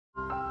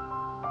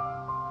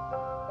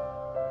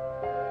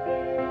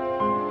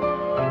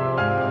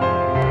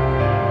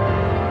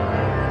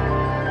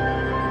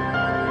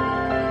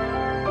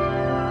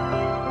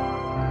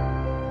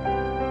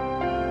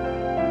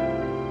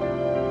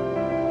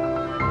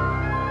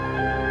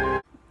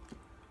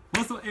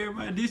What's up,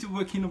 everybody? This is your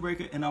boy Kingdom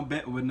Breaker, and I'm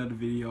back with another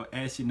video.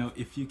 As you know,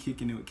 if you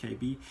kicking it with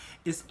KB,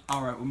 it's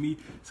alright with me.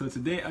 So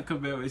today I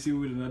come back with you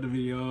with another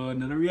video,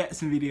 another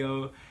reaction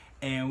video,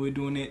 and we're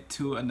doing it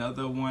to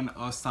another one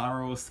of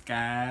Sorrow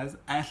Skies.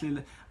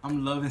 Actually,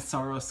 I'm loving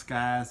Sorrow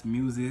Skies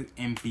music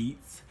and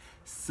beats,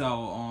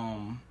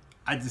 so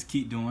I just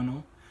keep doing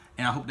them,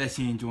 and I hope that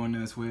you enjoying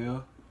them as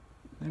well.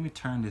 Let me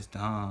turn this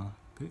down.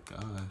 Good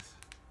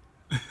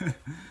gosh.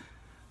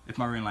 It's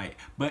my ring light.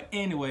 But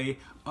anyway,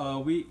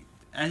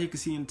 as you can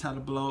see in the title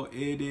below,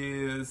 it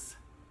is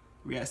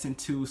reacting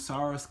to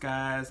Sorrow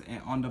Skies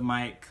and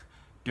ONDAMIKE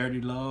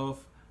Dirty Love.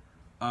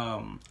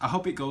 I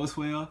hope it goes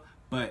well.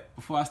 But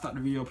before I start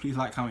the video, please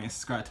like, comment, and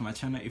subscribe to my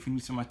channel. If you're new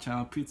to my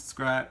channel, please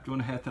subscribe. Join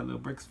the hashtag Little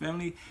Breakers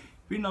family.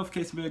 Read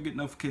notification bell, get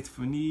notifications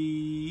for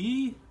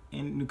me,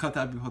 and new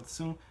content I'll be posting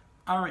soon.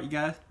 Alright, you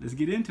guys, let's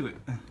get into it.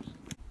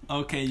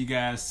 Okay, you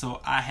guys, so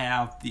I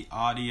have the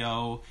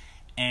audio.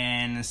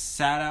 And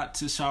shout out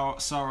to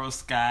Sorrow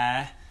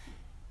Sky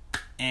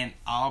and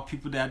all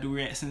people that I do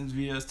reactions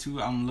videos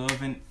to. I'm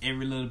loving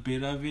every little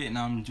bit of it, and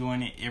I'm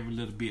enjoying it every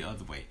little bit of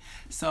the way.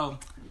 So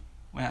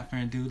without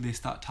further ado, let's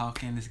start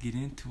talking. Let's get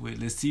into it.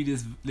 Let's see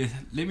this.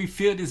 Let me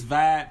feel this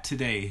vibe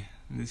today.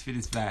 Let's feel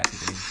this vibe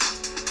today.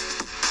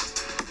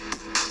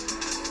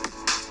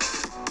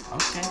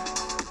 Okay.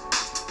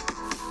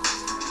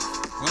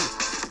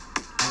 Whoa.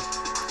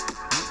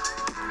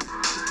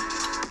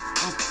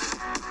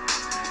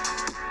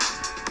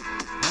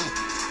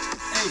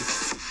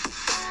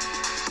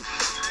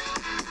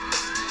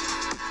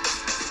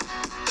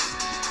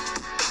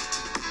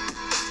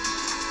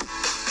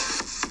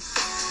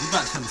 We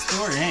about to tell a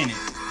story, ain't it?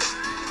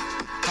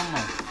 Come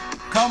on.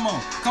 Come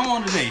on. Come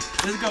on today.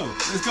 Let's go.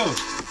 Let's go.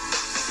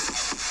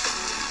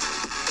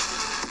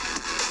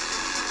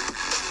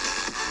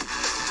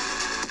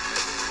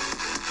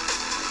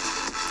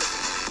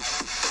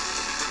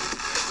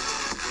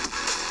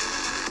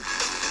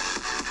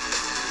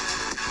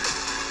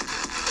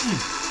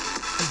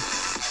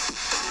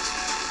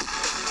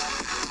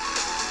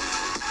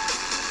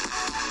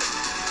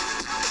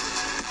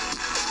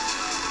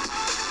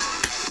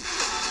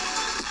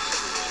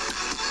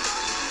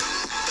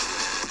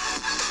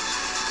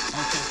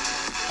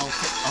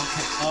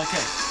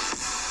 Okay.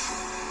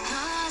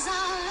 Cause I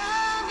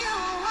love you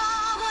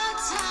all the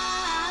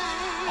time.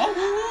 Oh.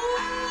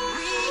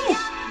 We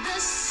got the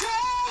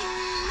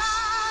same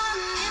mind.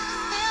 It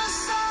feels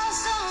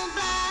so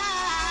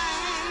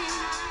blind.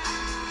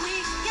 We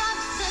got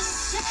the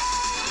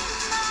same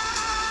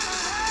mind.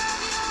 I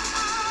love you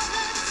all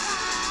the time.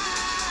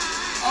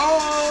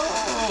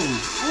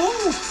 Oh.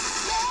 Ooh.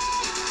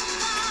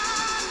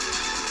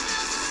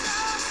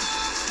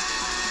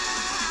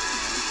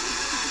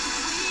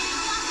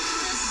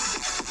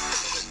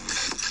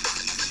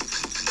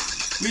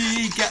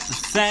 We got the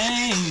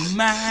same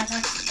mind.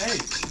 Hey.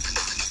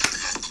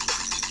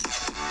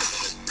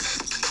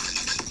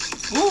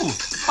 Ooh,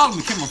 follow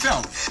me, Kim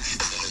Phil.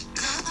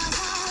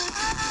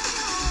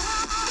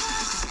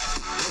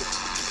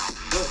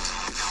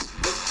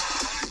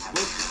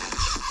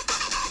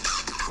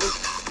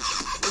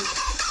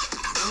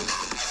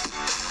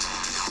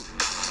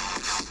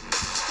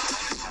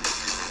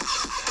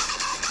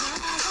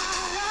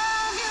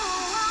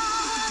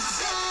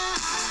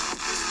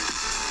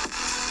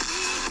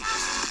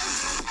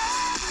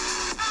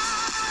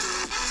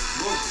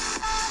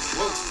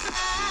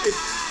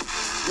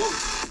 Whoa.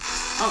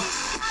 Oh.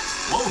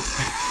 Whoa.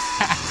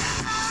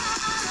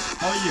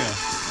 Oh yeah.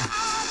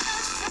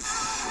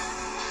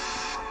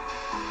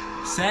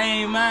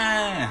 Same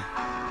man.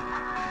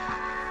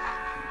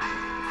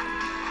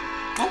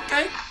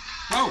 Okay.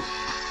 Whoa.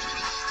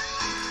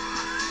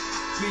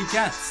 We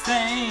got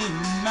same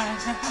man.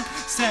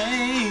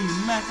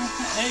 Same man.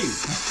 Hey.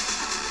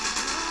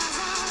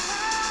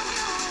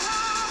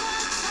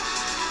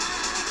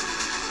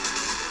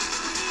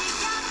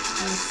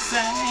 The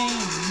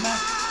same man.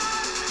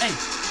 Hey.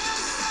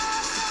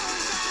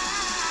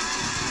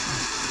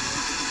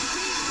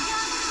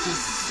 The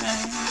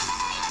same.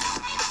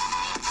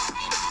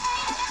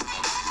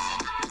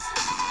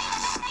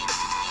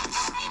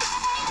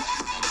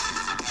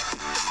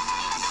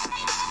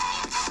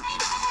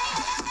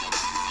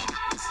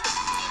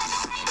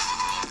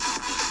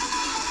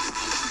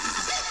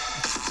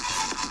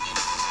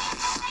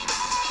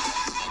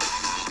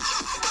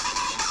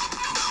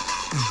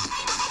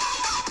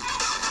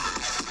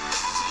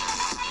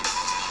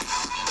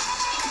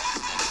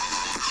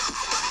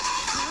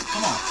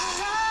 Come on.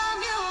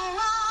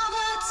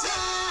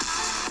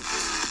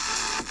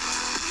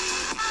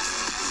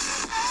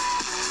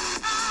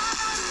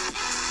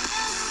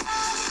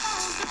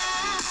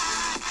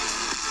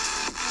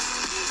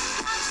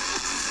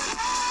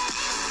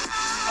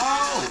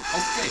 Oh,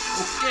 okay,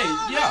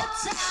 yeah.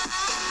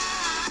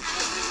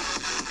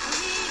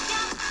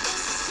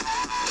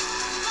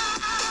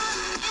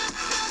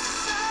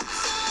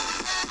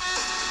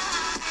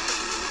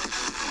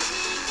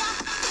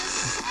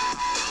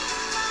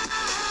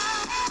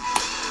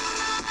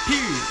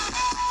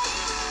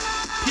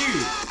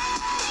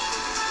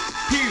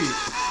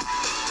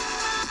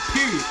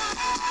 Period.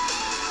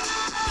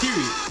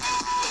 Period.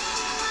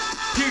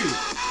 Period.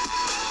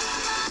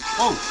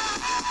 Whoa.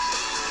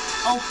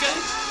 Okay.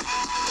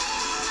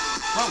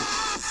 Whoa.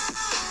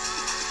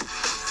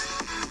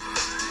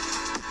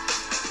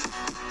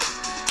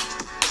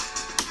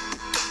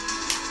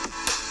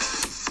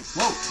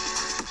 Whoa.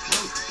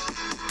 Whoa.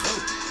 Whoa.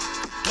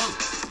 Whoa.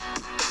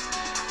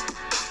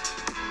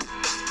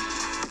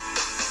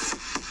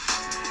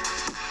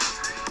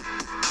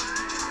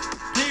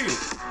 Period.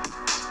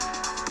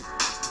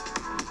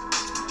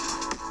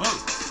 Whoa.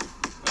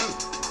 Whoa. Whoa.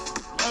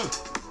 Whoa. Whoa.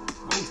 Whoa.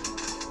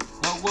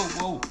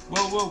 Whoa.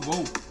 Whoa.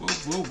 Whoa. Whoa. Whoa.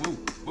 Whoa. Whoa.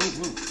 Whoa.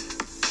 Whoa.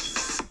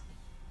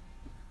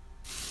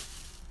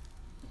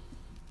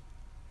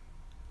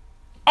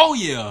 Oh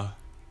yeah.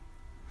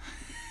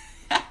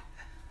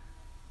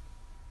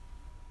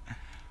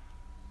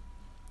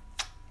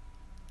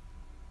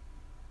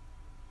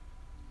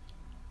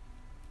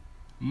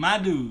 My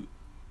dude,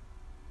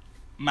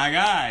 my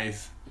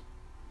guys,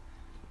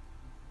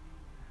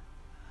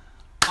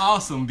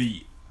 awesome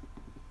beat.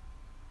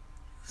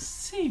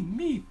 See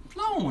me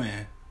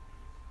flowing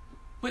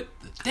with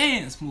the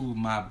dance move,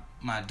 my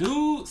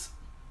dudes.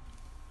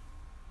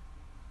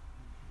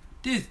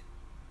 This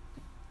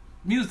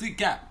music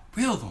got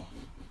rhythm.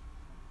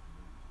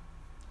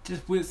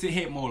 Just wish it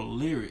had more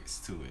lyrics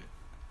to it,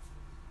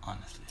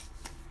 honestly.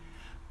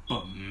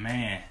 But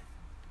man,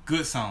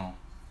 good song,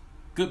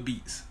 good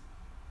beats.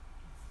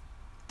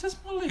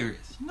 Just more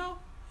lyrics, you know?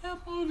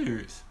 Have more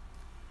lyrics.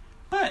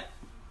 But,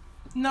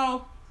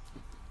 no.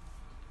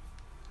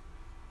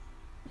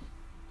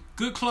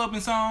 Good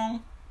clubbing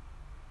song.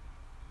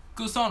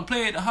 Good song to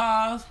play at the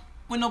house.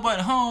 When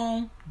nobody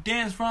home.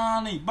 Dance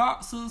around in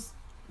boxes.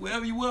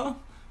 Wherever you will.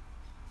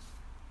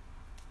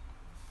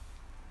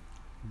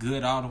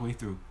 Good all the way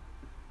through.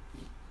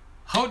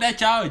 Hope that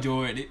y'all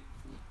enjoyed it.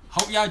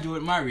 Hope y'all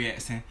enjoyed my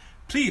reaction.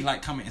 Please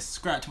like, comment, and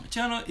subscribe to my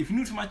channel. If you're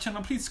new to my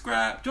channel, please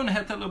subscribe. Join the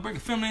Hashtag Little Breaker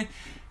family.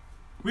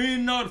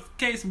 Ring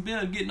notification bell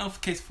to get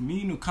notifications from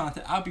me. New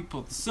content I'll be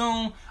posting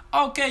soon.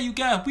 Okay, you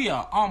guys, we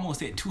are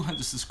almost at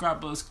 200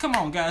 subscribers. Come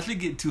on, guys, let's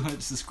get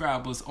 200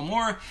 subscribers or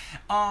more.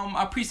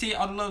 I appreciate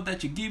all the love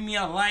that you give me,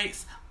 all the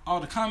likes, all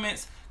the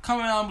comments.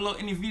 Comment down below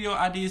any video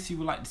ideas you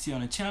would like to see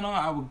on the channel.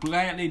 I would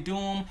gladly do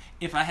them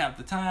if I have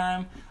the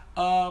time.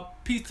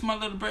 Peace to my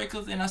little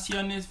breakers, and I'll see you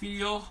on this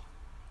video.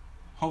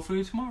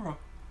 Hopefully tomorrow.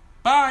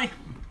 Bye.